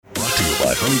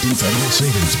by Huntington Federal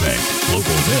Savings Bank.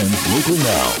 Local then, local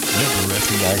now. Member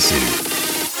FDIC.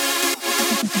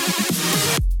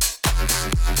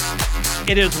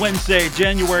 It is Wednesday,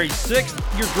 January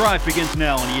 6th. Your drive begins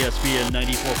now on ESPN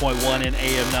 94.1 and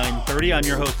AM 930. I'm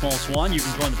your host, Paul Swan. You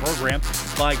can join the program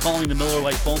by calling the Miller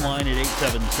Lite phone line at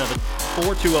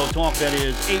 877-420-TALK. That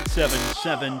is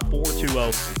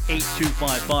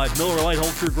 877-420-8255. Miller Lite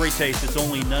holds true great taste. It's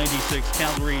only 96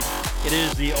 calories. It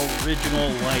is the original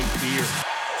light beer.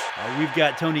 We've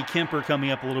got Tony Kemper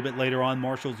coming up a little bit later on,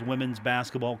 Marshall's women's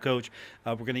basketball coach.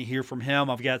 We're going to hear from him.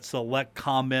 I've got select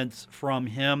comments from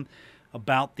him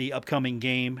about the upcoming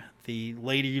game. The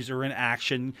ladies are in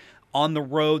action on the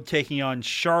road taking on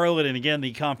Charlotte. And again,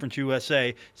 the Conference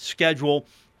USA schedule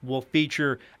will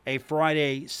feature a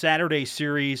Friday-Saturday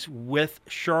series with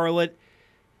Charlotte.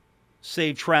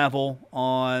 Save travel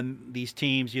on these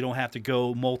teams. You don't have to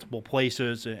go multiple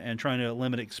places and trying to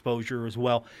limit exposure as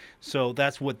well. So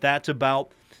that's what that's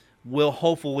about. We'll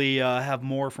hopefully have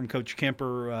more from Coach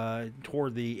Kemper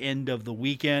toward the end of the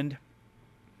weekend.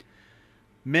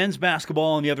 Men's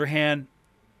basketball, on the other hand,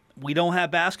 we don't have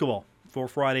basketball for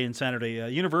Friday and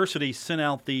Saturday. University sent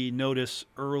out the notice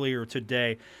earlier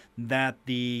today that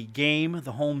the game,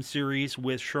 the home series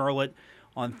with Charlotte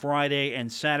on Friday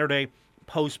and Saturday,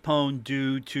 postponed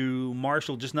due to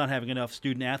Marshall just not having enough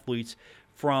student athletes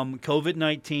from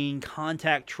COVID-19,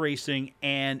 contact tracing,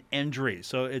 and injuries.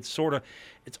 So it's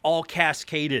all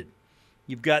cascaded.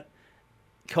 You've got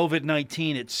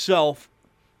COVID-19 itself.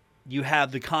 You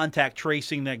have the contact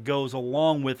tracing that goes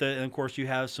along with it. And, of course, you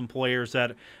have some players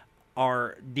that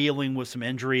are dealing with some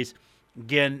injuries.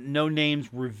 Again, no names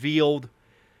revealed.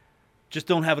 Just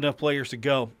don't have enough players to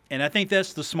go. And I think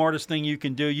that's the smartest thing you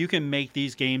can do. You can make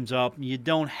these games up. You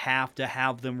don't have to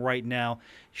have them right now.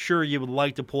 Sure, you would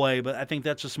like to play, but I think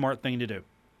that's a smart thing to do.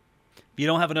 If you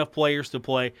don't have enough players to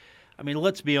play, I mean,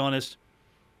 let's be honest.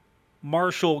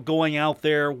 Marshall going out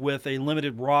there with a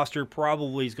limited roster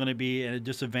probably is going to be at a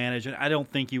disadvantage, and I don't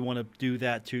think you want to do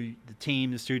that to the team,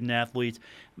 the student athletes.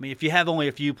 I mean, if you have only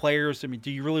a few players, I mean,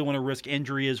 do you really want to risk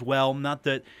injury as well? Not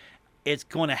that it's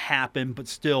going to happen, but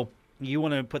still, you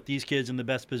want to put these kids in the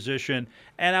best position,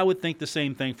 and I would think the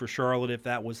same thing for Charlotte if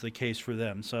that was the case for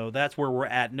them. So that's where we're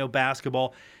at. No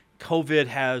basketball. COVID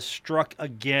has struck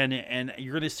again, and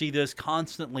you're going to see this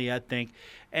constantly, I think,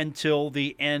 until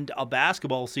the end of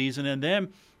basketball season. And then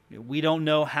we don't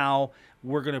know how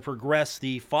we're going to progress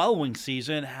the following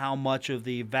season, how much of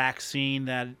the vaccine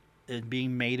that is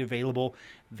being made available,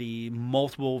 the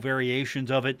multiple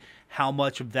variations of it, how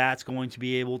much of that's going to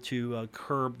be able to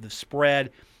curb the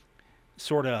spread,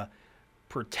 sort of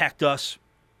protect us.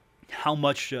 How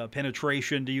much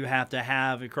penetration do you have to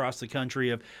have across the country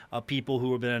of people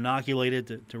who have been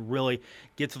inoculated to really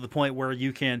get to the point where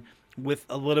you can, with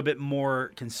a little bit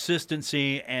more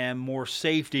consistency and more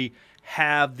safety,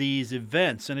 have these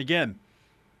events? And again,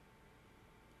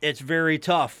 it's very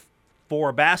tough for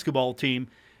a basketball team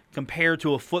compared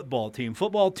to a football team.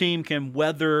 Football team can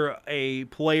weather a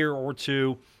player or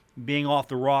two being off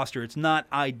the roster. It's not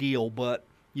ideal, but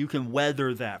you can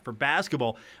weather that. For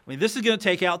basketball, I mean, this is going to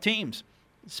take out teams,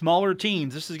 smaller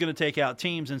teams. This is going to take out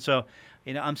teams. And so,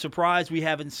 I'm surprised we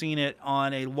haven't seen it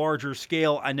on a larger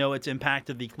scale. I know it's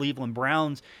impacted the Cleveland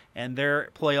Browns, and their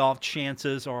playoff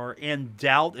chances are in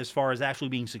doubt as far as actually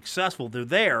being successful. They're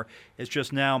there. It's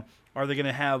just now, are they going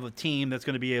to have a team that's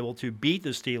going to be able to beat the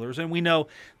Steelers? And we know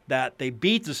that they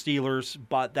beat the Steelers,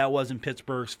 but that wasn't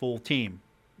Pittsburgh's full team.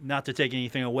 Not to take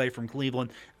anything away from Cleveland.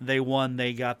 They won.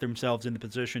 They got themselves in the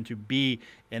position to be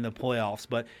in the playoffs.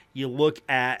 But you look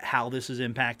at how this is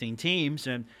impacting teams,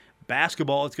 and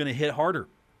basketball, it's going to hit harder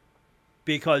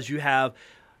because you have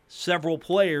several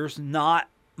players, not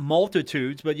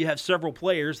multitudes, but you have several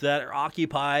players that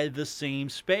occupy the same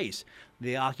space.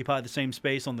 They occupy the same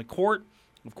space on the court.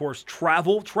 Of course,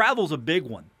 travel. Travel's a big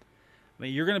one. I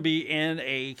mean, you're going to be in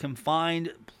a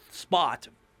confined spot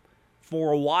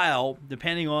for a while,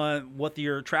 depending on what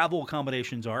your travel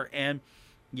accommodations are, and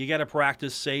you got to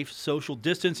practice safe social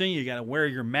distancing. You got to wear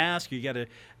your mask. You got to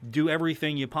do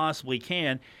everything you possibly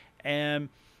can. And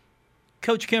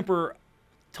Coach Kemper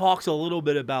talks a little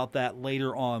bit about that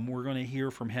later on. We're going to hear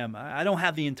from him. I don't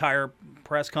have the entire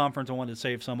press conference. I wanted to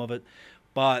save some of it,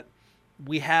 but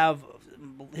we have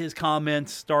his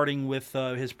comments starting with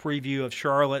his preview of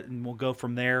Charlotte, and we'll go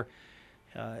from there.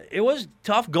 It was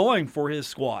tough going for his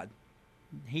squad.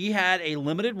 He had a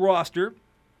limited roster,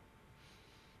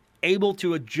 able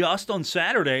to adjust on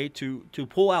Saturday to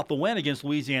pull out the win against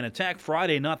Louisiana Tech.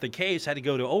 Friday, not the case, had to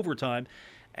go to overtime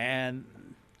and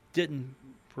didn't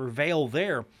prevail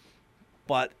there.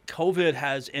 But COVID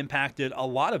has impacted a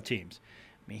lot of teams.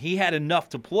 I mean, he had enough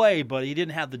to play, but he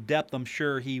didn't have the depth I'm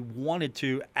sure he wanted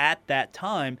to at that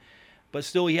time. But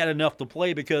still, he had enough to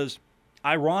play because,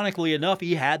 ironically enough,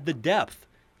 he had the depth.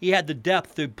 He had the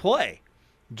depth to play,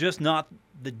 just not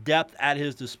the depth at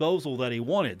his disposal that he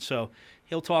wanted. So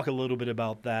he'll talk a little bit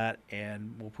about that,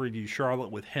 and we'll preview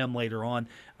Charlotte with him later on.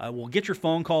 We'll get your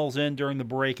phone calls in during the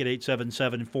break at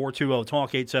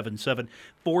 877-420-TALK,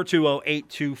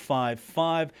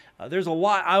 877-420-8255. There's a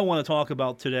lot I want to talk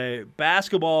about today.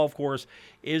 Basketball, of course,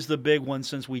 is the big one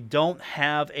since we don't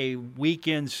have a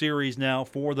weekend series now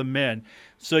for the men.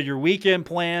 So your weekend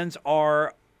plans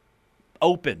are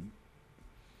open.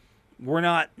 We're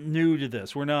not new to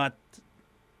this.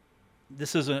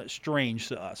 This isn't strange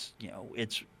to us.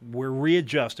 We're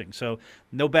readjusting. So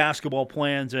no basketball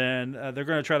plans, and they're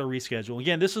going to try to reschedule.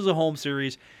 Again, this is a home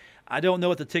series. I don't know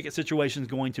what the ticket situation is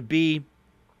going to be.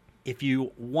 If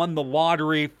you won the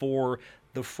lottery for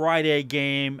the Friday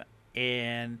game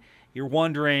and you're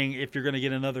wondering if you're going to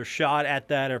get another shot at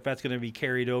that or if that's going to be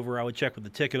carried over, I would check with the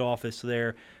ticket office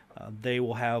there. They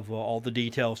will have all the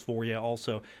details for you.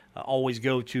 Also, always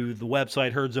go to the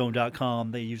website,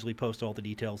 herdzone.com. They usually post all the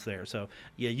details there. So,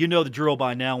 yeah, you know the drill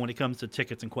by now when it comes to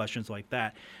tickets and questions like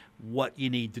that, what you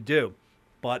need to do.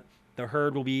 But the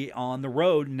Herd will be on the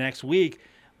road next week.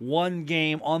 One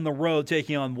game on the road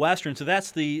taking on Western. So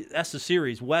that's the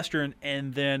series, Western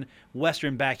and then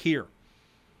Western back here.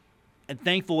 And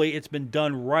thankfully, it's been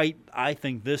done right, I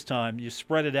think, this time. You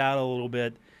spread it out a little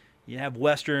bit. You have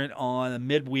Western on a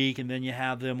midweek, and then you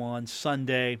have them on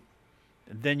Sunday.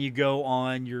 And then you go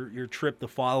on your trip the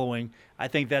following. I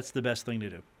think that's the best thing to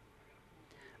do.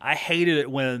 I hated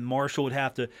it when Marshall would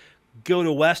have to go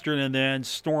to Western and then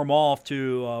storm off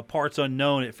to parts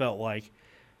unknown, it felt like.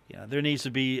 There needs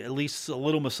to be at least a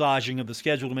little massaging of the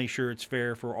schedule to make sure it's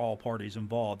fair for all parties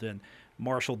involved. And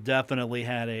Marshall definitely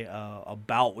had a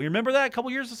bout. We remember that a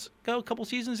couple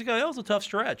seasons ago? That was a tough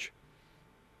stretch.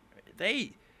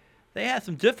 They had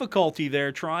some difficulty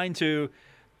there trying to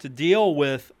deal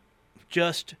with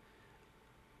just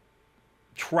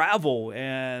travel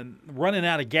and running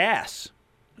out of gas.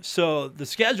 So the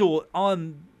schedule,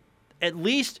 at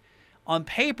least on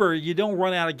paper, you don't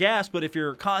run out of gas, but if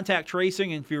you're contact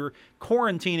tracing and if you're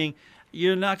quarantining,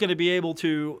 you're not going to be able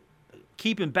to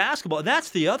keep in basketball.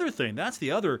 That's the other thing. That's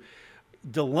the other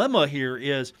dilemma here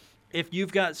is if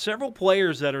you've got several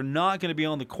players that are not going to be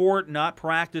on the court, not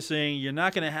practicing, you're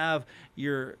not going to have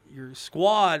your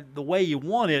squad the way you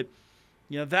want it,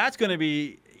 that's going to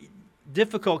be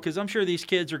difficult because I'm sure these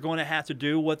kids are going to have to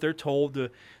do what they're told to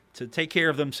take care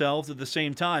of themselves at the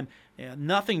same time.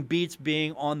 Nothing beats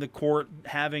being on the court,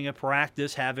 having a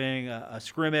practice, having a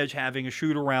scrimmage, having a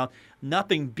shoot-around.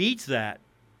 Nothing beats that.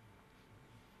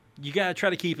 You got to try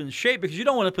to keep in shape because you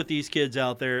don't want to put these kids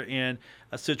out there in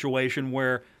a situation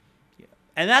where –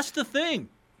 and that's the thing.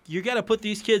 You got to put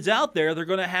these kids out there. They're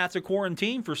going to have to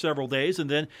quarantine for several days, and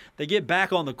then they get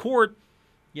back on the court.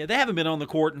 They haven't been on the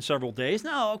court in several days.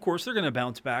 Now, of course, they're going to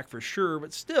bounce back for sure,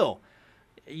 but still,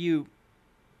 you're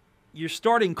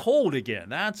starting cold again.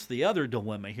 That's the other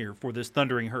dilemma here for this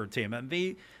Thundering Herd team. And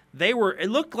they were. It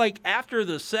looked like after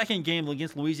the second game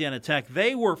against Louisiana Tech,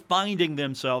 they were finding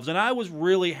themselves, and I was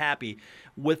really happy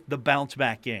with the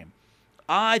bounce-back game.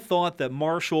 I thought that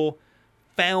Marshall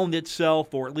found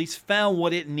itself, or at least found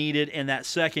what it needed in that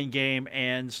second game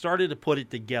and started to put it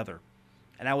together.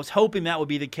 And I was hoping that would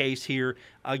be the case here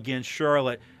against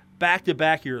Charlotte.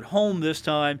 Back-to-back, you're at home this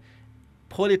time.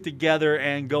 Put it together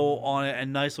and go on a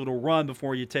nice little run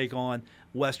before you take on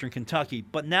Western Kentucky.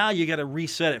 But now you got to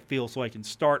reset it, feel, so I can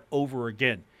start over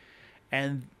again.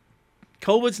 And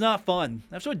COVID's not fun.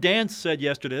 That's what Dan said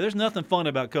yesterday. There's nothing fun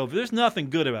about COVID. There's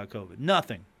nothing good about COVID.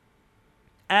 Nothing.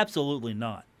 Absolutely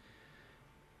not.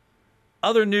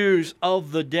 Other news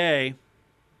of the day,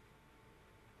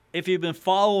 if you've been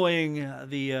following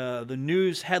the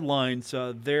news headlines,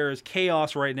 there is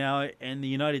chaos right now in the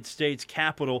United States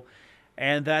Capitol,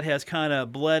 and that has kind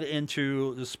of bled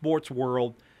into the sports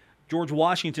world. George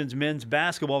Washington's men's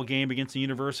basketball game against the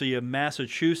University of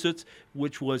Massachusetts,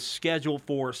 which was scheduled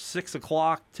for 6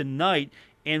 o'clock tonight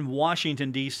in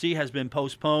Washington, D.C., has been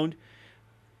postponed.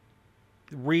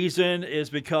 The reason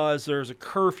is because there's a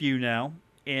curfew now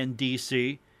in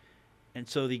D.C., and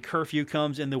so the curfew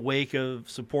comes in the wake of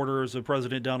supporters of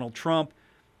President Donald Trump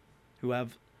who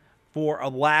have, for a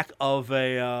lack of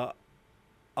a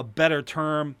better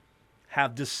term,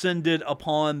 have descended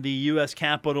upon the U.S.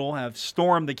 Capitol, have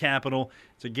stormed the Capitol.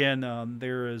 So again,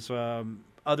 there is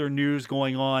other news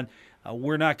going on.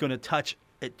 We're not going to touch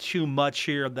it too much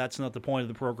here. That's not the point of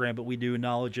the program, but we do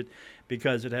acknowledge it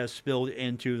because it has spilled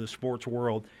into the sports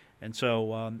world. And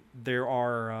so there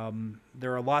are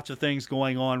lots of things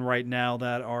going on right now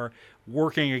that are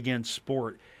working against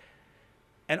sport.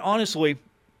 And honestly,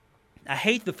 I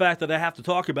hate the fact that I have to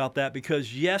talk about that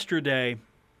because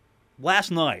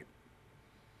last night,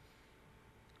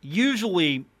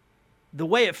 usually the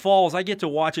way it falls, I get to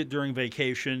watch it during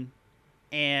vacation.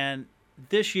 And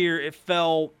this year it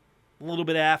fell a little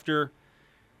bit after.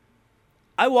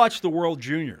 I watched the World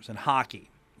Juniors in hockey.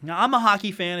 Now, I'm a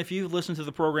hockey fan. If you've listened to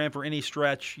the program for any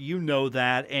stretch, you know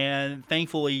that, and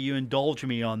thankfully you indulge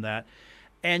me on that.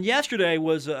 And yesterday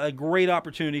was a great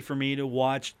opportunity for me to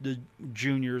watch the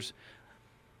juniors.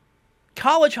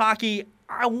 College hockey,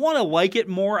 I want to like it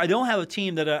more. I don't have a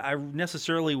team that I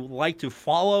necessarily like to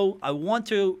follow. I want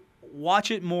to watch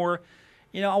it more.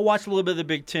 I'll watch a little bit of the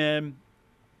Big Ten.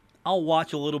 I'll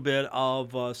watch a little bit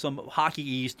of some Hockey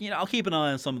East. I'll keep an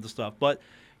eye on some of the stuff. But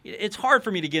it's hard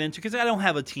for me to get into because I don't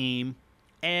have a team,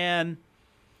 and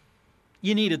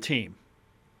you need a team.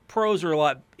 Pros are a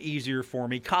lot easier for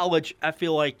me. College, I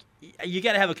feel like you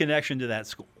got to have a connection to that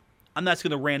school. I'm not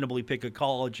going to randomly pick a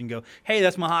college and go, hey,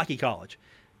 that's my hockey college.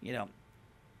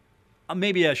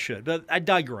 Maybe I should, but I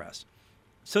digress.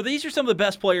 So these are some of the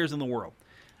best players in the world.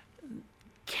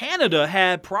 Canada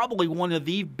had probably one of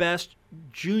the best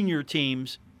junior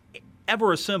teams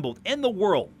ever assembled in the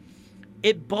world.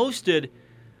 It boasted,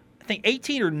 I think,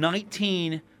 18 or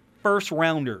 19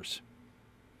 first-rounders.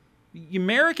 The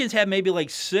Americans had maybe like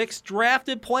 6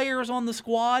 drafted players on the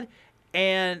squad,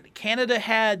 and Canada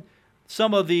had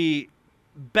some of the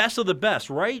best,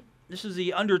 right? This is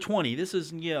the under 20. This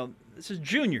is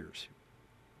juniors.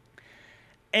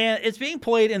 And it's being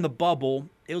played in the bubble.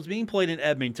 It was being played in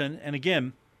Edmonton. And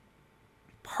again,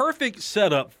 perfect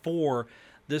setup for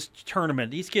this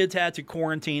tournament. These kids had to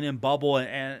quarantine and bubble,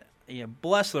 and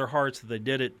bless their hearts that they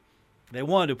did it. They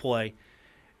wanted to play.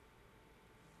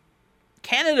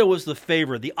 Canada was the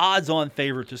favorite, the odds-on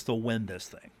favorite just to win this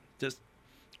thing.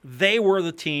 They were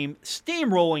the team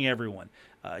steamrolling everyone.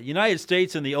 United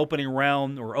States in the opening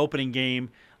round or opening game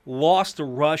lost to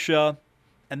Russia.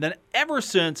 And then ever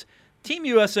since, Team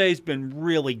USA has been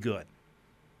really good.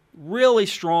 Really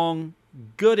strong,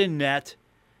 good in net.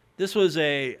 This was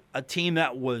a team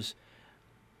that was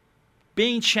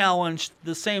being challenged, at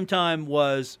the same time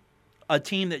was a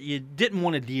team that you didn't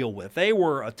want to deal with. They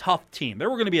were a tough team. They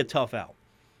were going to be a tough out.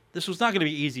 This was not going to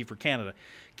be easy for Canada.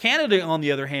 Canada, on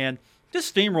the other hand,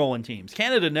 just steamrolling teams.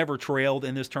 Canada never trailed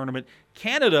in this tournament.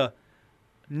 Canada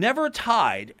never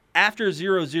tied after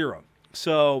 0-0.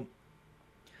 So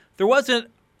there wasn't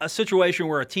a situation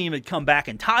where a team had come back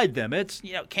and tied them. It's,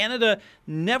 Canada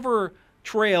never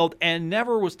trailed and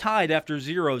never was tied after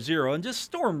 0-0 and just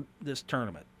stormed this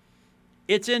tournament.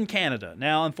 It's in Canada.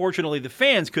 Now, unfortunately, the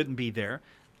fans couldn't be there.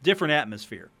 Different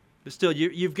atmosphere. But still,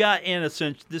 you've got, in a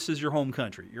sense, this is your home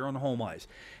country. You're on the home ice.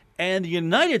 And the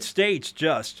United States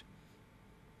just,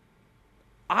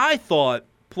 I thought,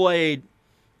 played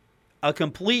a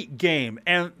complete game.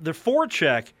 And the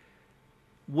forecheck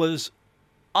was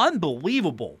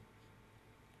unbelievable.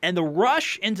 And the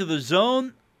rush into the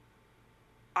zone,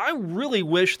 I really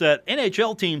wish that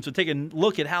NHL teams would take a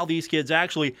look at how these kids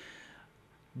actually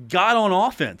got on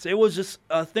offense. It was just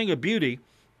a thing of beauty.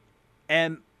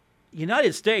 And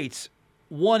United States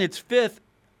won its 5th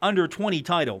under-20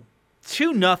 title,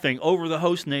 2-0 over the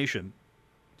host nation.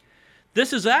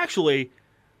 This is actually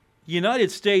United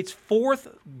States'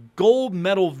 4th gold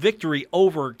medal victory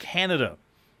over Canada.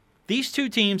 These two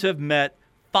teams have met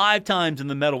 5 times in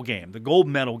the medal game, the gold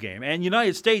medal game. And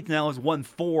United States now has won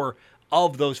 4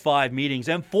 of those 5 meetings,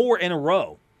 and 4 in a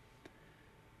row.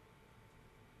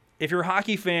 If you're a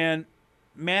hockey fan,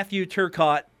 Matthew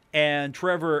Turcotte and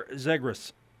Trevor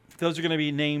Zegras, those are going to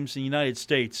be names in the United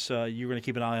States you're going to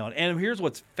keep an eye on. And here's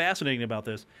what's fascinating about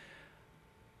this.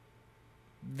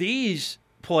 These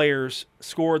players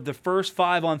scored the first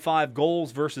 5-on-5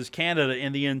 goals versus Canada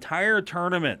in the entire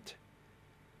tournament.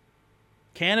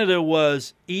 Canada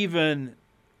was even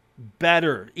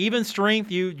better. Even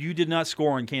strength, you did not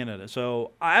score in Canada.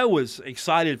 So I was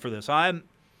excited for this. I'm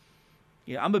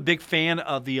a big fan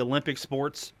of the Olympic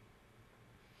sports.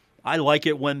 I like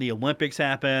it when the Olympics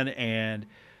happen and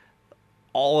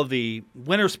all of the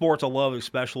winter sports I love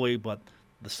especially, but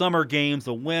the summer games,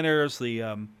 the winters,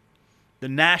 the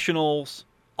nationals,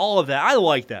 all of that. I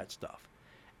like that stuff.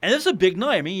 And this is a big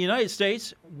night. I mean, United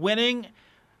States winning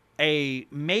a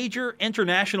major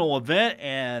international event,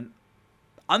 and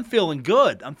I'm feeling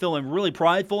good. I'm feeling really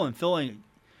prideful and feeling,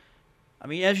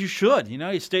 as you should. The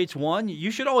United States won.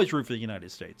 You should always root for the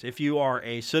United States. If you are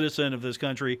a citizen of this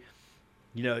country,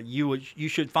 you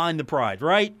should find the pride,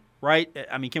 right? Right?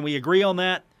 Can we agree on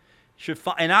that?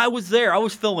 And I was there. I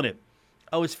was feeling it.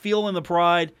 I was feeling the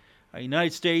pride.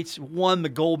 United States won the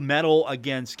gold medal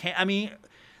against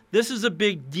this is a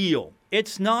big deal.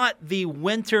 It's not the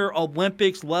Winter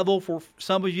Olympics level for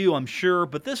some of you, I'm sure,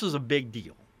 but this is a big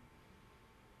deal.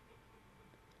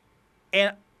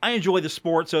 And I enjoy the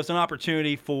sport, so it's an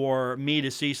opportunity for me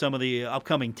to see some of the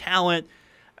upcoming talent.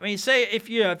 Say if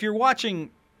you're watching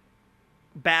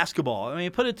basketball,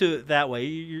 put it that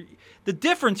way. The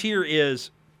difference here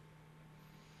is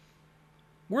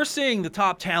we're seeing the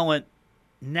top talent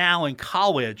now in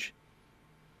college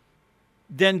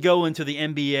then go into the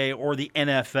NBA or the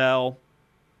NFL.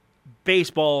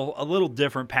 Baseball, a little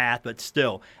different path, but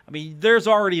still. There's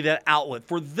already that outlet.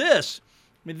 For this,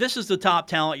 this is the top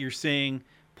talent you're seeing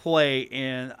play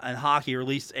in hockey, or at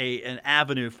least an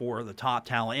avenue for the top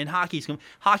talent. And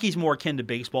hockey's more akin to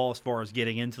baseball as far as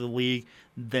getting into the league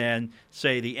than,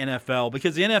 say, the NFL,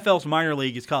 because the NFL's minor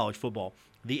league is college football.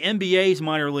 The NBA's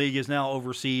minor league is now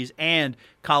overseas and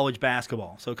college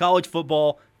basketball. So college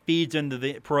football feeds into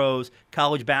the pros.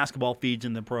 College basketball feeds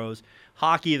into the pros.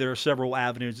 Hockey, there are several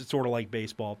avenues. It's sort of like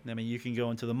baseball. You can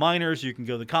go into the minors. You can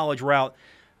go the college route.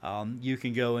 You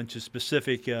can go into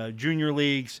specific junior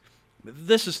leagues.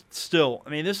 This is still,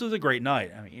 this is a great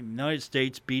night. United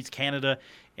States beats Canada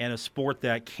in a sport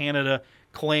that Canada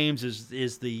claims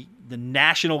is the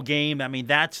national game.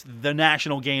 That's the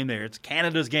national game there. It's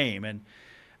Canada's game. And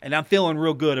I'm feeling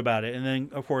real good about it. And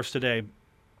then, of course, today,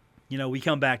 we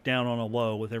come back down on a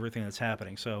low with everything that's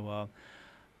happening. So,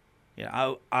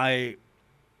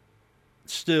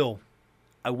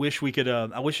 I wish we could.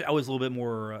 I wish I was a little bit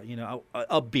more,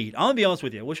 upbeat. I'm gonna be honest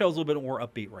with you. I wish I was a little bit more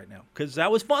upbeat right now because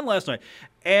that was fun last night.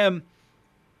 And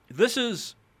this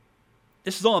is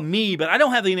on me, but I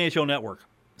don't have the NHL Network,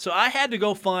 so I had to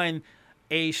go find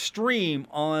a stream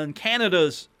on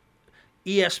Canada's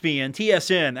ESPN,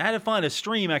 TSN. I had to find a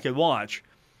stream I could watch.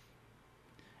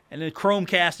 And then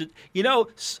Chromecast it.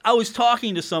 I was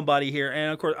talking to somebody here,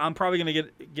 and of course, I'm probably going to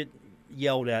get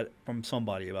yelled at from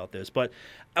somebody about this. But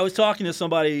I was talking to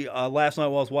somebody last night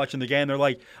while I was watching the game. They're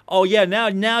like, "Oh yeah,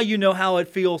 now you know how it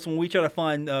feels when we try to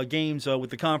find games with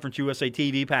the Conference USA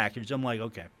TV package." I'm like,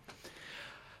 okay,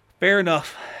 fair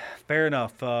enough.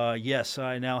 Yes,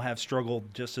 I now have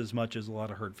struggled just as much as a lot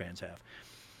of Herd fans have.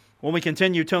 When we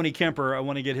continue, Tony Kemper, I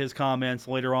want to get his comments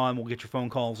later on. We'll get your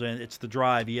phone calls in. It's The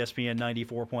Drive, ESPN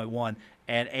 94.1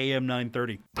 and AM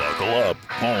 930. Buckle up.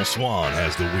 Paul Swan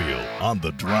has the wheel on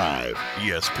The Drive,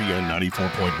 ESPN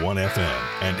 94.1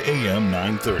 FM and AM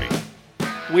 930.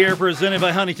 We are presented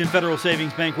by Huntington Federal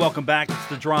Savings Bank. Welcome back. It's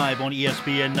The Drive on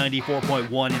ESPN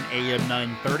 94.1 and AM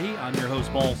 930. I'm your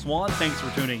host, Paul Swan. Thanks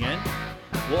for tuning in.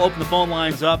 We'll open the phone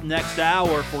lines up next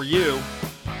hour for you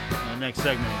in the next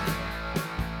segment.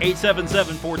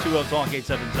 877-420-TALK,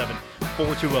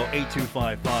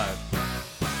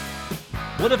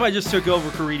 877-420-8255. What if I just took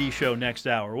over Caridi's show next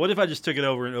hour? What if I just took it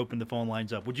over and opened the phone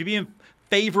lines up? Would you be in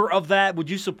favor of that? Would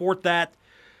you support that?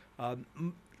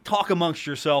 Talk amongst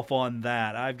yourself on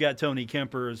that. I've got Tony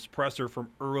Kemper's presser from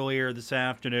earlier this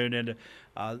afternoon, and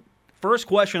first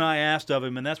question I asked of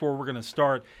him, and that's where we're going to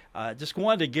start, just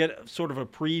wanted to get sort of a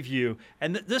preview.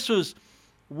 And this was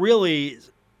really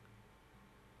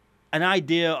an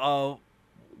idea of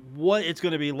what it's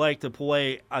going to be like to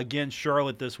play against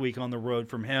Charlotte this week on the road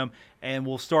from him. And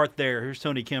we'll start there. Here's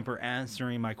Tony Kemper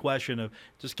answering my question of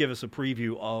just give us a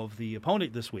preview of the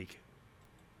opponent this week.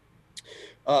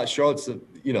 Charlotte's,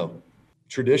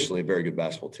 traditionally a very good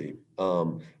basketball team.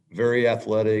 Very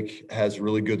athletic, has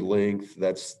really good length.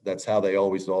 That's how they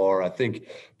always are. I think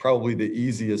probably the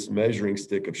easiest measuring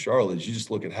stick of Charlotte is you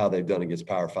just look at how they've done against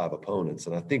Power 5 opponents.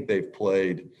 And I think they've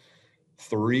played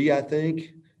 3,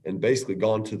 and basically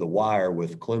gone to the wire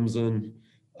with Clemson,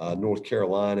 North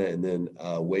Carolina, and then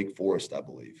Wake Forest, I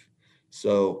believe.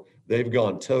 So they've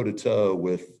gone toe-to-toe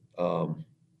with,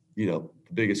 the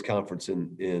biggest conference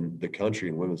in the country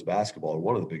in women's basketball, or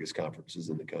one of the biggest conferences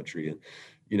in the country. And,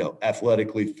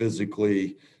 athletically,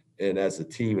 physically, and as a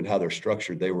team and how they're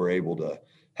structured, they were able to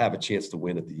have a chance to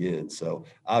win at the end. So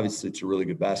obviously it's a really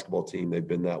good basketball team. They've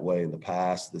been that way in the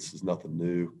past. This is nothing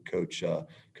new. Coach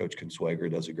Consuegra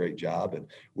does a great job, and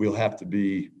we'll have to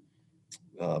be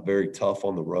very tough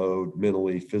on the road,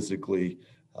 mentally, physically,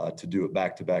 to do it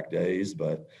back-to-back days.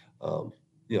 But,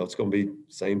 it's going to be the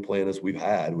same plan as we've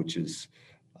had, which is,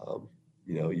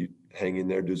 you hang in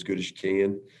there, do as good as you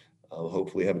can,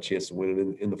 hopefully have a chance to win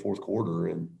it in the fourth quarter.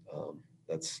 And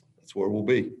that's where we'll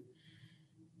be.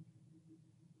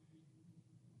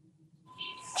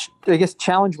 I guess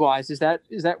challenge-wise, is that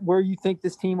where you think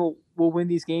this team will win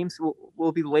these games? Will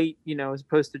it be late, as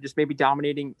opposed to just maybe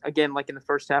dominating again, like in the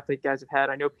first half that you guys have had?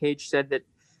 I know Paige said that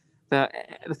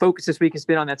the focus this week has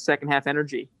been on that second half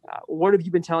energy. What have you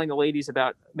been telling the ladies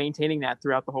about maintaining that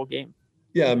throughout the whole game?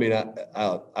 Yeah, I mean,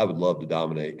 I would love to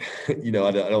dominate. I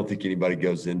don't think anybody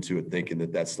goes into it thinking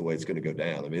that that's the way it's going to go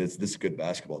down. I mean, this is a good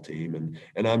basketball team,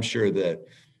 and I'm sure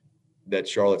that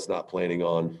Charlotte's not planning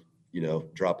on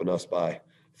dropping us by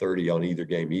 30 on either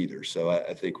game either. So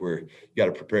I think you got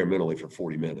to prepare mentally for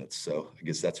 40 minutes. So I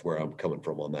guess that's where I'm coming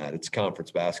from on that. It's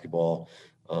conference basketball.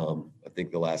 I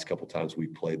think the last couple of times we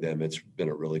played them, it's been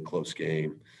a really close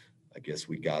game. I guess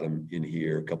we got them in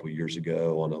here a couple of years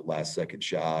ago on a last second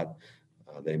shot.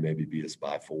 They maybe beat us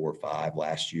by 4 or 5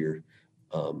 last year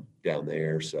down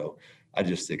there. So I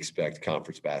just expect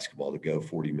conference basketball to go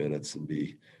 40 minutes and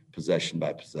be possession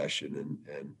by possession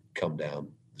and come down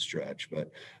the stretch.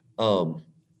 But,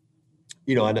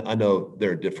 I know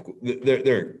they're difficult.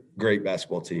 They're a great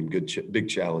basketball team, big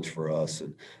challenge for us.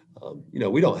 And,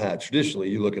 we don't have traditionally,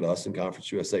 you look at us in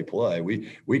Conference USA play,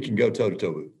 we can go toe to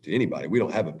toe to anybody. We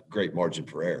don't have a great margin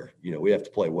for error. We have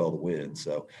to play well to win.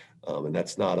 So, and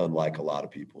that's not unlike a lot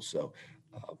of people. So,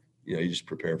 you just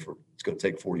prepare for, it's going to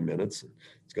take 40 minutes. And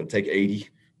it's going to take 80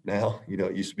 now.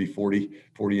 It used to be 40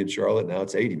 in Charlotte. Now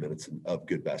it's 80 minutes of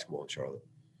good basketball in Charlotte.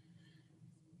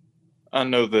 I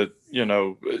know that,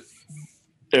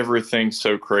 everything's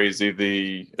so crazy.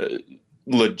 The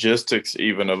logistics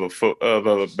even of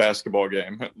a basketball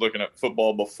game, looking at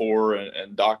football before,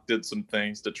 and Doc did some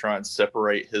things to try and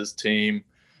separate his team,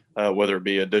 whether it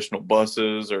be additional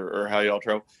buses or how y'all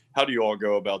travel. How do you all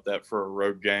go about that for a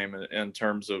road game in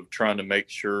terms of trying to make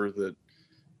sure that,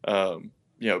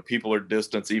 people are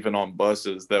distanced even on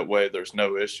buses? That way there's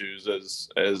no issues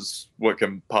as what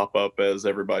can pop up as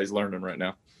everybody's learning right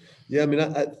now. Yeah. I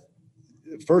mean,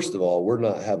 first of all, we're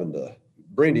not having to,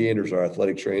 Brandy Anders, our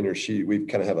athletic trainer, we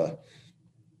kind of have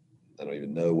I don't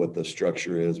even know what the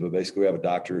structure is, but basically we have a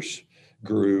doctor's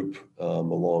group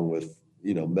along with,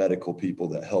 medical people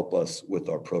that help us with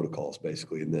our protocols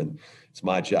basically. And then it's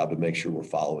my job to make sure we're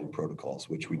following protocols,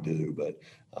 which we do. But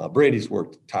Brandy's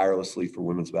worked tirelessly for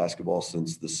women's basketball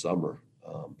since the summer.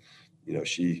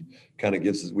 She kind of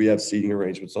gives us, we have seating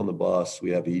arrangements on the bus.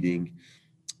 We have eating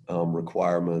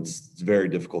requirements. It's very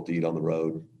difficult to eat on the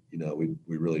road. We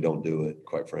really don't do it,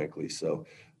 quite frankly. So,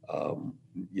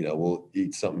 we'll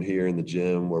eat something here in the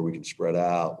gym where we can spread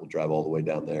out. We'll drive all the way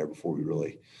down there before we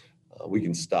really, we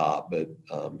can stop, but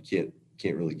can't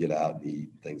really get out and eat,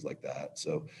 things like that.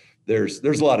 So there's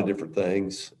a lot of different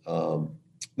things.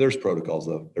 There's protocols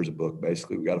though. There's a book,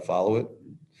 basically. We got to follow it.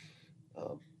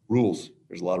 Rules.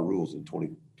 There's a lot of rules in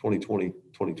 2020,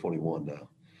 2021 now. I'm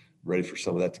ready for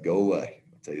some of that to go away.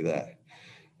 I'll tell you that.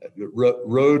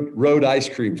 Road ice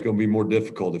cream is going to be more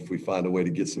difficult if we find a way to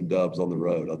get some dubs on the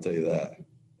road. I'll tell you that.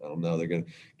 I don't know. They're going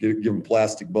to give them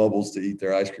plastic bubbles to eat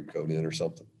their ice cream cone in or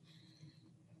something.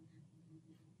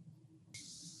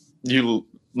 You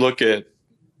look at,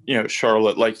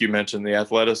 Charlotte, like you mentioned, the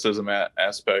athleticism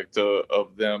aspect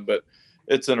of them, but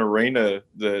it's an arena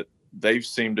that they've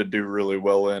seemed to do really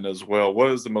well in as well.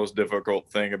 What is the most difficult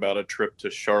thing about a trip to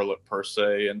Charlotte per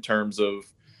se in terms of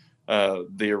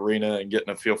the arena and getting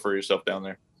a feel for yourself down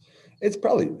there? It's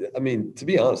probably, to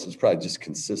be honest, it's probably just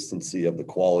consistency of the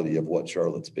quality of what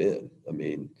Charlotte's been.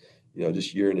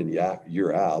 Just year in and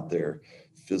year out, they're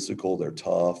physical, they're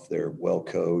tough, they're well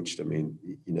coached.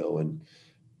 And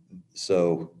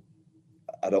so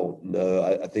I don't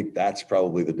know. I think that's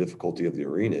probably the difficulty of the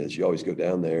arena is you always go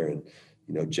down there and,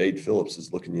 Jade Phillips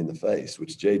is looking you in the face,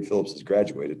 which Jade Phillips has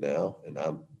graduated now. And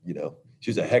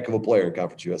she's a heck of a player in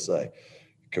Conference USA.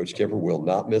 Coach Kemper will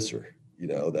not miss her.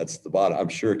 That's the bottom. I'm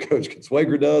sure Coach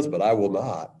Consuegra does, but I will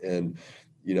not. And,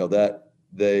 that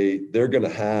they're going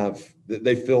to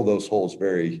they fill those holes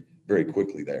very, very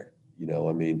quickly there.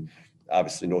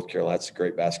 Obviously North Carolina's a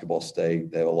great basketball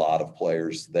state. They have a lot of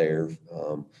players there.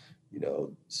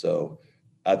 So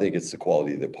I think it's the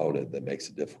quality of the opponent that makes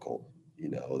it difficult.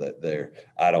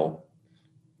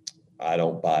 I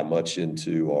don't buy much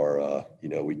into our,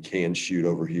 we can shoot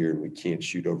over here and we can't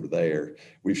shoot over there.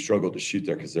 We've struggled to shoot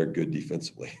there because they're good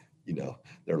defensively.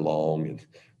 They're long and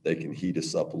they can heat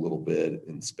us up a little bit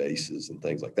in spaces and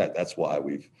things like that. That's why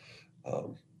we've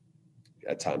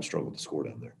at times struggled to score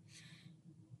down there.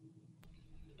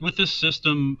 With this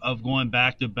system of going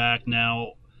back to back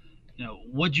now,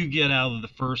 what'd you get out of the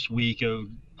first week of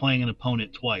playing an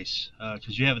opponent twice?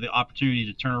 Because you have the opportunity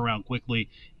to turn around quickly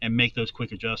and make those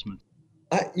quick adjustments.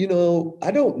 I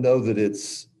don't know that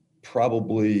it's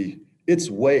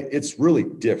really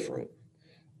different.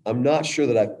 I'm not sure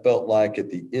that I felt like at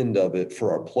the end of it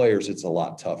for our players, it's a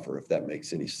lot tougher, if that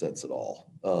makes any sense at all.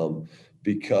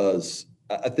 Because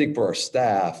I think for our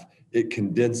staff, it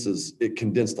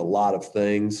condensed a lot of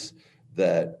things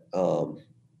that,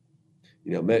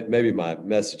 maybe my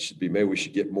message should be, maybe we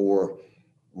should get more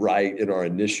right in our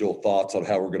initial thoughts on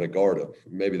how we're going to guard them.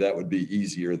 Maybe that would be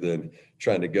easier than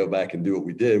trying to go back and do what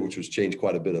we did, which was change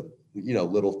quite a bit of,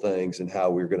 little things and how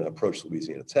we were going to approach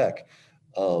Louisiana Tech.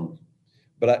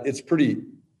 But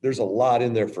there's a lot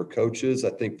in there for coaches. I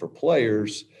think for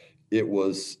players, it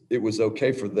was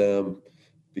okay for them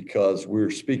because we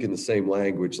were speaking the same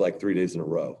language like 3 days in a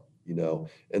row,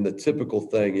 and the typical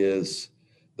thing is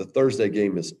the Thursday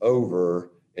game is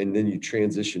over and then you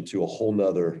transition to a whole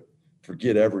nother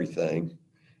forget everything.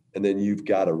 And then you've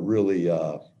got to really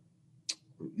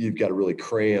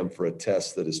cram for a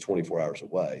test that is 24 hours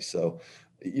away. So,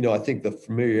 I think the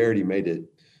familiarity made it,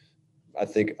 I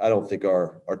don't think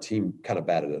our team kind of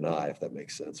batted an eye, if that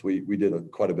makes sense. We did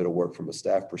quite a bit of work from a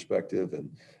staff perspective. And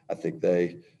I think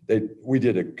we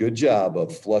did a good job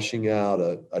of flushing out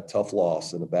a tough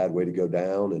loss and a bad way to go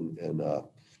down and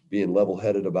being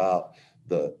level-headed about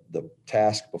the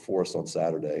task before us on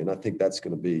Saturday. And I think that's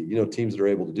going to be, teams that are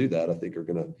able to do that, I think are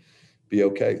going to be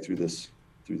okay through this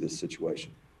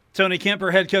situation. Tony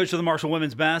Kemper, head coach of the Marshall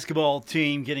women's basketball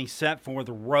team, getting set for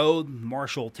the road.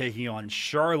 Marshall taking on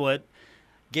Charlotte.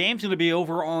 Game's going to be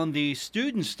over on the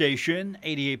student station,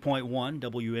 88.1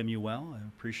 WMUL. I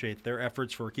appreciate their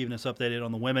efforts for keeping us updated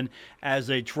on the women as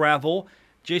they travel.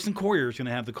 Jason Courier is going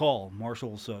to have the call,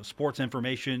 Marshall's sports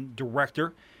information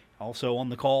director. Also on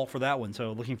the call for that one.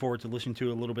 So looking forward to listening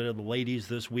to a little bit of the ladies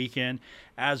this weekend,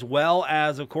 as well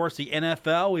as, of course, the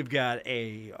NFL. We've got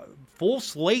a full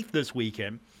slate this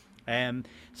weekend. And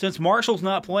since Marshall's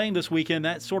not playing this weekend,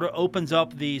 that sort of opens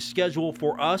up the schedule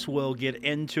for us. We'll get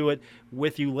into it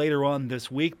with you later on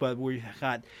this week, but we've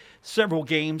got several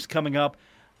games coming up.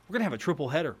 We're going to have a triple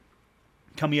header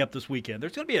coming up this weekend.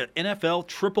 There's going to be an NFL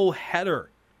triple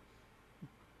header.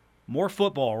 More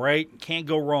football, right? Can't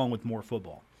go wrong with more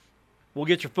football. We'll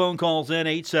get your phone calls in,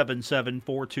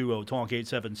 877-420-TALK,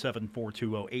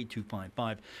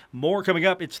 877-420-8255. More coming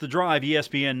up. It's The Drive,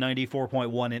 ESPN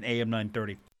 94.1 and AM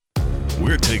 930.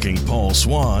 We're taking Paul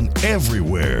Swan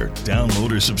everywhere.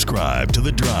 Download or subscribe to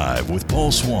The Drive with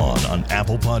Paul Swan on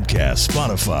Apple Podcasts,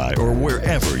 Spotify, or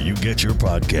wherever you get your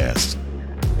podcasts.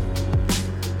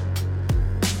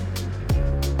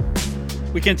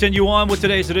 We continue on with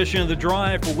today's edition of The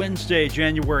Drive for Wednesday,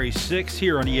 January 6th,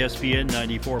 here on ESPN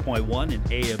 94.1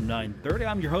 and AM 930.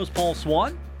 I'm your host, Paul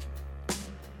Swan.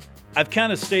 I've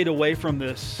kind of stayed away from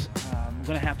this. I'm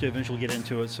going to have to eventually get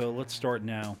into it, so let's start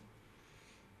now.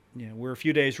 We're a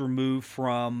few days removed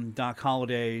from Doc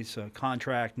Holliday's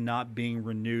contract not being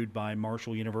renewed by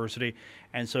Marshall University,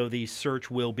 and so the search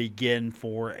will begin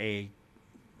for a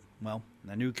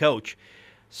new coach.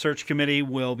 Search committee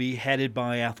will be headed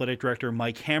by Athletic Director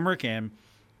Mike Hamrick, and,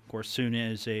 of course, soon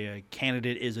as a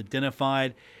candidate is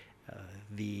identified,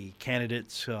 the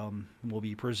candidates will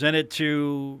be presented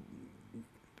to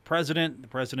the president. The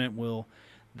president will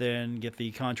then get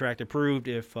the contract approved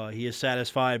if he is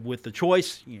satisfied with the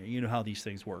choice. You know how these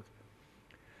things work.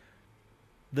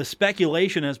 The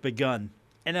speculation has begun.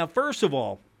 And now, first of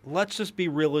all, let's just be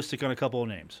realistic on a couple of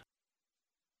names.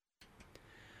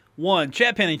 One,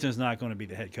 Chad Pennington's not going to be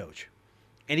the head coach.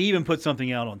 And he even put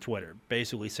something out on Twitter,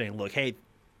 basically saying, look, hey,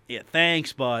 yeah,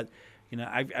 thanks, but,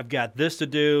 I've got this to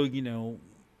do,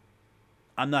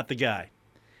 I'm not the guy.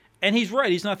 And he's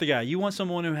right, he's not the guy. You want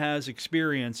someone who has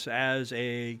experience as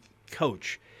a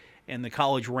coach in the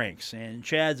college ranks. And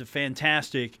Chad's a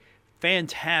fantastic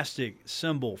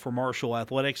symbol for Marshall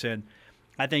athletics, and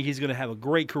I think he's going to have a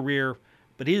great career,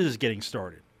 but he's just getting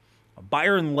started.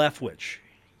 Byron Leftwich,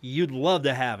 you'd love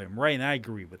to have him, right? And I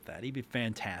agree with that. He'd be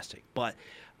fantastic. But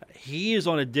he is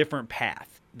on a different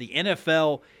path. The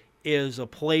NFL is a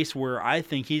place where I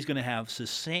think he's going to have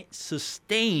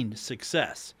sustained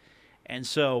success. And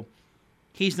so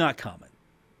he's not coming.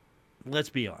 Let's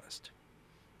be honest.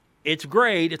 It's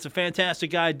great. It's a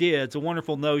fantastic idea. It's a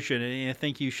wonderful notion. And I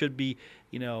think you should be,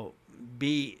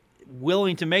 be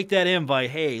willing to make that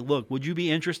invite. Hey, look, would you be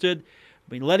interested?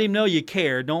 I mean, let him know you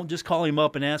care. Don't just call him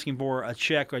up and ask him for a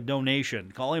check or a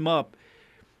donation. Call him up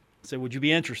and say, would you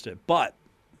be interested? But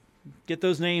get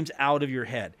those names out of your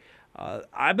head.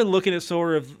 I've been looking at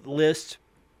sort of lists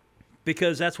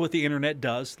because that's what the internet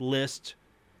does, list.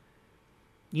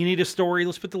 You need a story,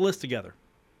 let's put the list together.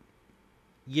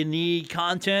 You need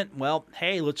content, well,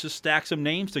 hey, let's just stack some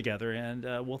names together and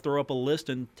we'll throw up a list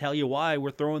and tell you why we're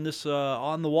throwing this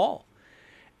on the wall.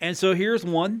 And so here's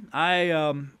one.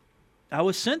 I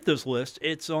was sent this list.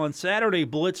 It's on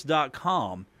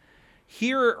SaturdayBlitz.com.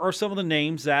 Here are some of the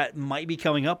names that might be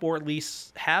coming up or at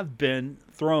least have been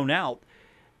thrown out.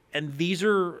 And these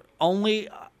are only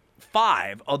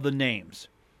 5 of the names.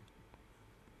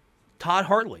 Todd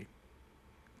Hartley,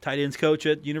 tight ends coach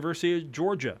at University of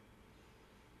Georgia.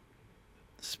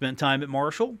 Spent time at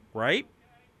Marshall, right?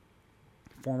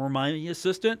 Former Miami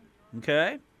assistant,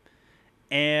 okay?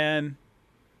 And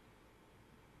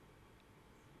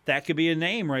that could be a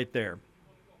name right there.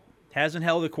 Hasn't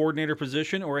held a coordinator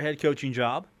position or a head coaching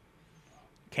job.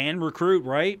 Can recruit,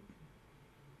 right?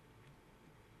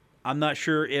 I'm not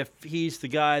sure if he's the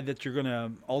guy that you're going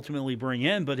to ultimately bring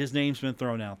in, but his name's been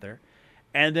thrown out there.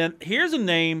 And then here's a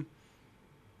name.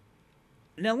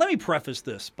 Now, let me preface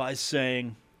this by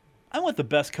saying I want the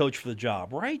best coach for the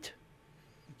job, right?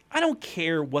 I don't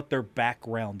care what their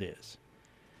background is.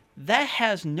 That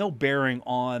has no bearing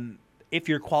on if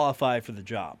you're qualified for the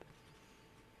job.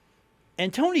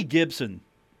 And Tony Gibson,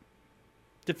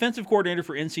 defensive coordinator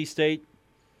for NC State,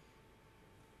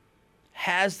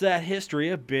 has that history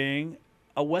of being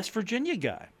a West Virginia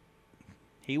guy.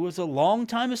 He was a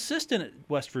longtime assistant at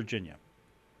West Virginia.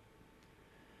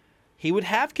 He would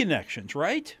have connections,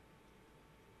 right?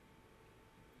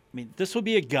 I mean, this would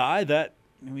be a guy that,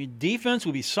 defense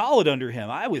would be solid under him,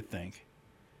 I would think.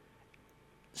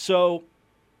 So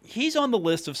he's on the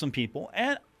list of some people,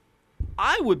 and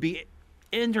I would be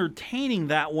entertaining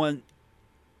that one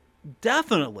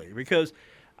definitely because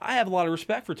I have a lot of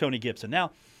respect for Tony Gibson.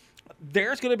 Now,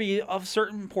 there's going to be a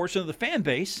certain portion of the fan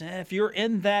base, and if you're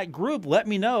in that group, let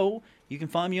me know. You can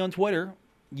find me on Twitter.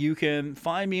 You can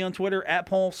find me on Twitter at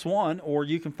Paul Swan, or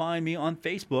you can find me on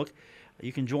Facebook.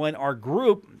 You can join our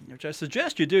group, which I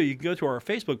suggest you do. You can go to our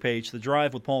Facebook page, The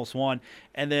Drive with Paul Swan,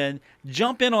 and then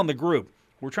jump in on the group.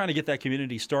 We're trying to get that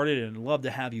community started and love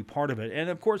to have you part of it. And,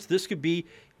 of course, this could be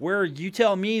where you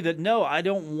tell me that, no, I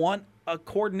don't want a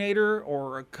coordinator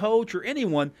or a coach or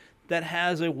anyone that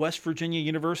has a West Virginia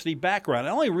University background.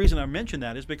 The only reason I mention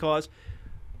that is because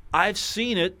I've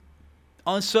seen it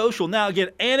on social. Now, again,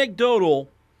 anecdotal.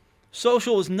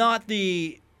 Social is not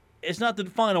the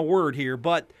final word here,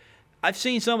 but I've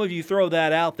seen some of you throw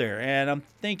that out there, and I'm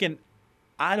thinking,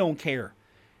 I don't care.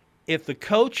 If the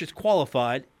coach is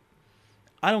qualified,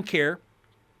 I don't care.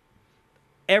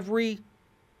 Every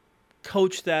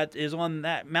coach that is on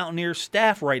that Mountaineer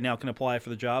staff right now can apply for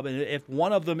the job, and if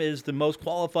one of them is the most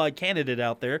qualified candidate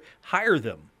out there, hire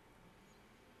them.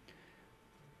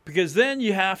 Because then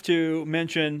you have to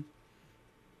mention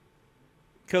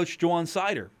Coach Juwan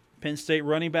Sider, Penn State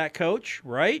running back coach,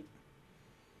 right?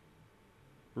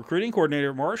 Recruiting coordinator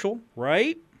at Marshall,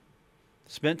 right?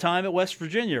 Spent time at West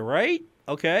Virginia, right?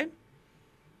 Okay.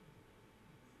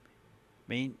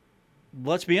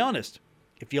 Let's be honest.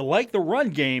 If you like the run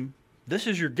game, this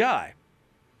is your guy.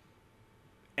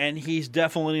 And he's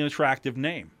definitely an attractive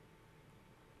name.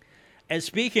 And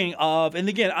speaking of, and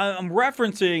again, I'm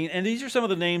referencing, and these are some of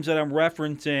the names that I'm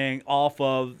referencing off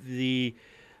of the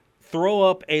Throw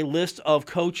Up a List of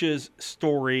Coaches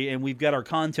story, and we've got our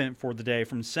content for the day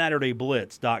from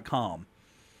SaturdayBlitz.com.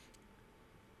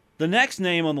 The next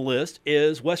name on the list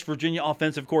is West Virginia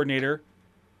offensive coordinator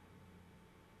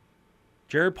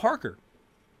Jared Parker.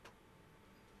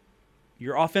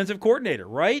 Your offensive coordinator,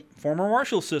 right? Former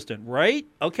Marshall assistant, right?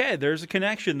 Okay, there's a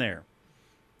connection there.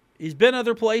 He's been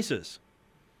other places.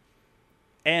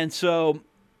 And so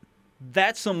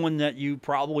that's someone that you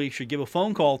probably should give a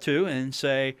phone call to and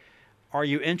say, are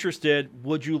you interested?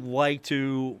 Would you like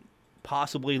to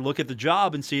possibly look at the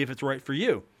job and see if it's right for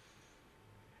you?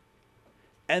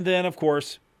 And then, of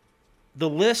course, the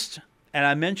list, and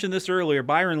I mentioned this earlier,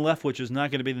 Byron Leftwich is not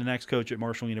going to be the next coach at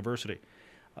Marshall University.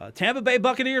 Tampa Bay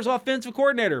Buccaneers offensive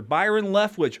coordinator, Byron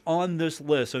Leftwich, on this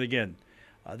list. And again,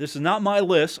 this is not my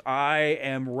list. I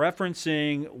am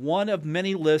referencing one of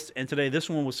many lists, and today this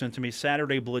one was sent to me,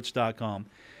 SaturdayBlitz.com.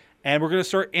 And we're going to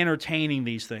start entertaining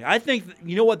these things. I think,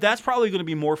 you know what, that's probably going to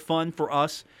be more fun for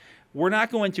us. We're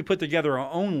not going to put together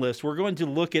our own list. We're going to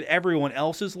look at everyone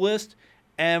else's list,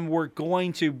 and we're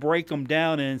going to break them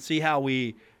down and see how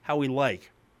we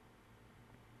like.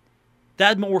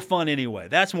 That's more fun anyway.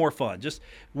 That's more fun. Just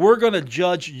we're going to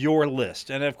judge your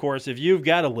list. And, of course, if you've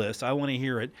got a list, I want to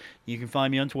hear it. You can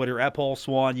find me on Twitter, at Paul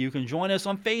Swan. You can join us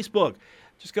on Facebook.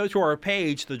 Just go to our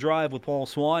page, The Drive with Paul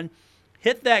Swan.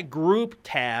 Hit that group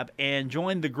tab and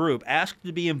join the group. Ask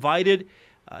to be invited.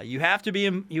 You have to be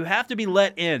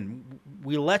let in.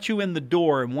 We let you in the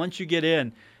door, and once you get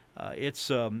in, it's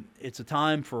a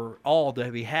time for all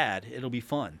to be had. It'll be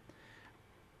fun.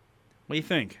 What do you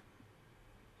think?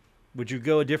 Would you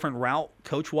go a different route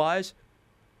coach-wise?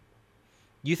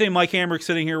 You think Mike Hamrick's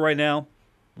sitting here right now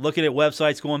looking at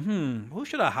websites going, who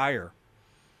should I hire?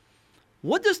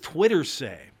 What does Twitter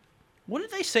say? What did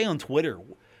they say on Twitter?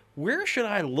 Where should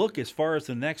I look as far as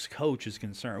the next coach is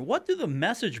concerned? What do the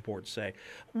message boards say?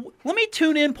 Let me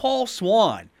tune in Paul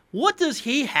Swan. What does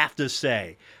he have to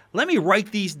say? Let me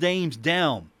write these names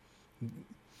down.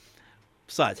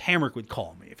 Besides, Hamrick would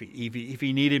call me. If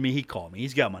he needed me, he'd call me.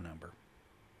 He's got my number.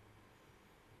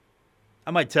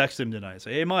 I might text him tonight and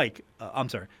say, hey, Mike,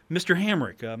 Mr.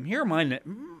 Hamrick,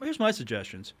 here's my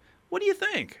suggestions. What do you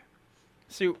think?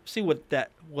 See what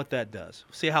that does.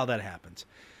 See how that happens.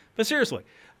 But seriously,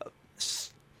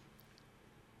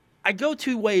 I go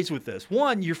two ways with this.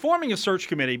 One, you're forming a search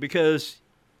committee because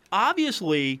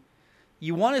obviously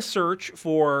you want to search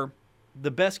for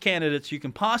the best candidates you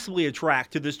can possibly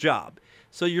attract to this job.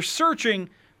 So you're searching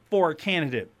for a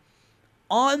candidate.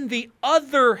 On the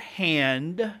other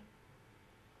hand,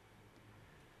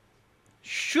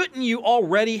 shouldn't you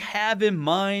already have in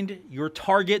mind your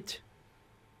target?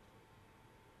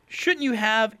 Shouldn't you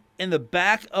have in the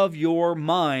back of your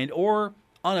mind or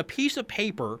on a piece of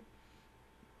paper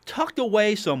tucked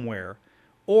away somewhere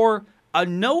or a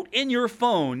note in your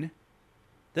phone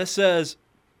that says,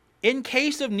 in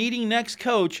case of needing next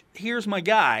coach, here's my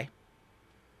guy?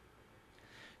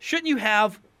 Shouldn't you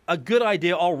have a good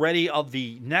idea already of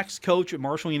the next coach at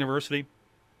Marshall University?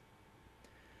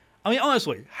 I mean,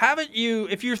 honestly, haven't you,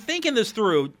 if you're thinking this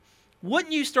through,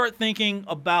 wouldn't you start thinking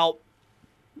about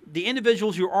the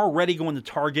individuals you're already going to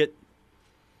target?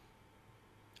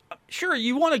 Sure,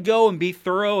 you want to go and be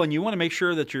thorough and you want to make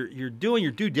sure that you're doing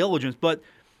your due diligence, but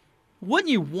wouldn't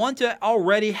you want to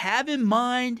already have in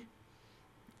mind,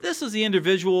 this is the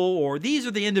individual or these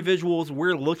are the individuals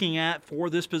we're looking at for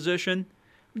this position?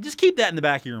 Just keep that in the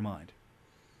back of your mind.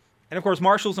 And, of course,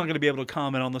 Marshall's not going to be able to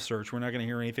comment on the search. We're not going to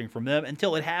hear anything from them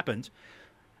until it happens.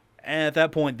 And at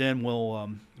that point, then we'll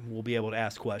be able to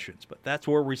ask questions. But that's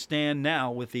where we stand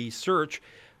now with the search.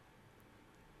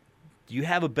 Do you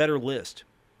have a better list?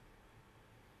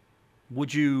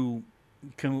 Would you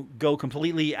go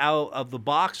completely out of the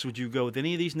box? Would you go with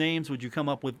any of these names? Would you come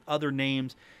up with other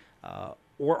names?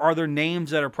 Or are there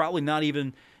names that are probably not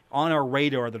even on our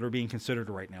radar that are being considered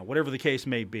right now, whatever the case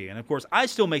may be? And, of course, I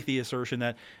still make the assertion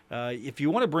that if you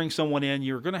want to bring someone in,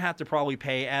 you're going to have to probably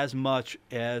pay as much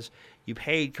as you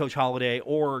paid Coach Holliday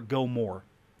or go more.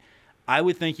 I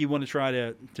would think you want to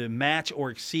try to match or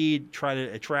exceed, try to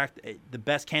attract the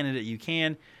best candidate you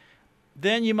can.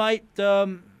 Then you might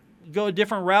go a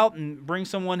different route and bring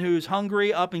someone who's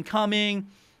hungry, up and coming,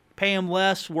 pay them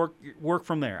less, work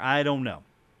from there. I don't know.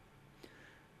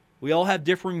 We all have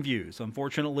differing views.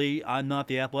 Unfortunately, I'm not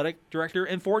the athletic director,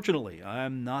 and fortunately,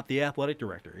 I'm not the athletic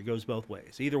director. It goes both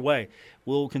ways. Either way,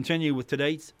 we'll continue with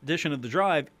today's edition of The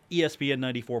Drive, ESPN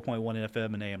 94.1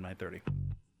 FM and AM 930.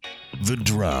 The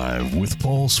Drive with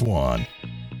Paul Swan.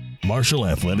 Marshall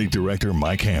Athletic Director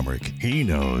Mike Hamrick. He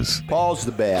knows. Paul's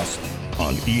the best.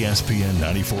 On ESPN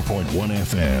 94.1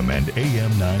 FM and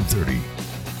AM 930.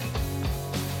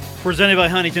 Presented by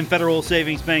Huntington Federal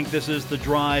Savings Bank, this is The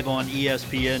Drive on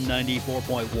ESPN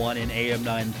 94.1 and AM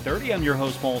 930. I'm your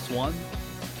host, Paul Swan.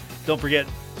 Don't forget,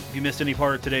 if you missed any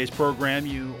part of today's program,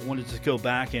 you wanted to go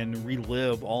back and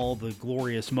relive all the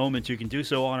glorious moments, you can do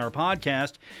so on our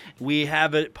podcast. We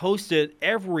have it posted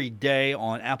every day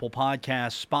on Apple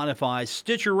Podcasts, Spotify,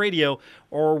 Stitcher Radio,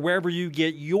 or wherever you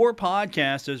get your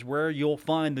podcast is where you'll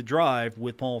find The Drive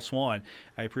with Paul Swan.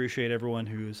 I appreciate everyone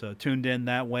who's tuned in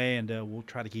that way, and we'll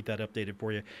try to keep that updated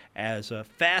for you as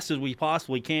fast as we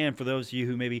possibly can for those of you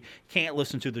who maybe can't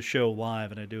listen to the show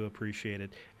live, and I do appreciate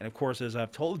it. And, of course, as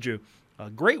I've told you, a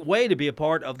great way to be a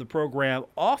part of the program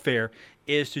off air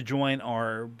is to join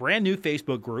our brand new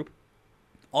Facebook group.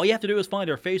 All you have to do is find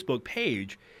our Facebook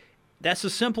page. That's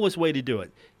the simplest way to do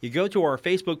it. You go to our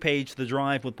Facebook page, The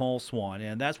Drive with Paul Swan,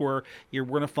 and that's where you're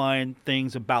going to find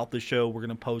things about the show. We're going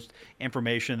to post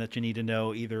information that you need to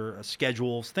know, either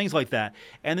schedules, things like that.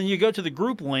 And then you go to the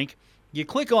group link, you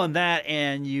click on that,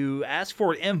 and you ask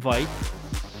for an invite.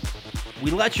 We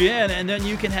let you in, and then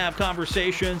you can have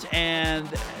conversations and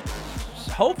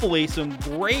hopefully some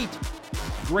great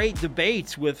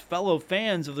debates with fellow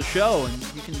fans of the show,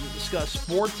 and you can discuss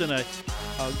sports in a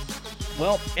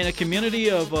community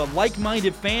of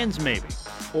like-minded fans maybe.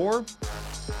 Or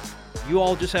you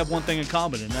all just have one thing in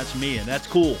common, and that's me, and that's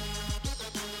cool.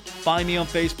 Find me on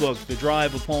Facebook, The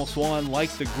Drive with Paul Swan.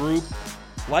 Like the group,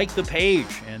 like the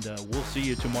page, and we'll see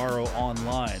you tomorrow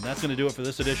online. That's going to do it for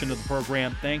this edition of the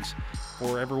program. Thanks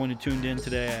for everyone who tuned in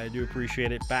today. I do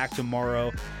appreciate it. Back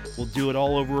tomorrow. We'll do it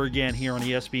all over again here on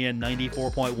ESPN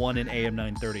 94.1 and AM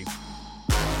 930.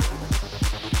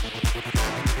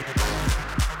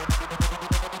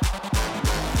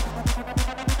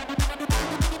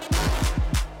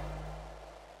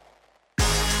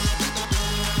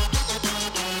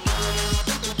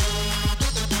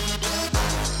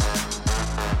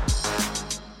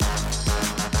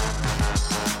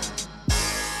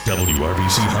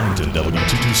 WRBC Huntington,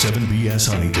 W227BS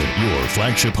Huntington, your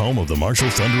flagship home of the Marshall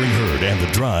Thundering Herd and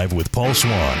The Drive with Paul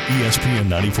Swan, ESPN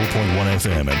 94.1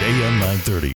 FM and AM 930.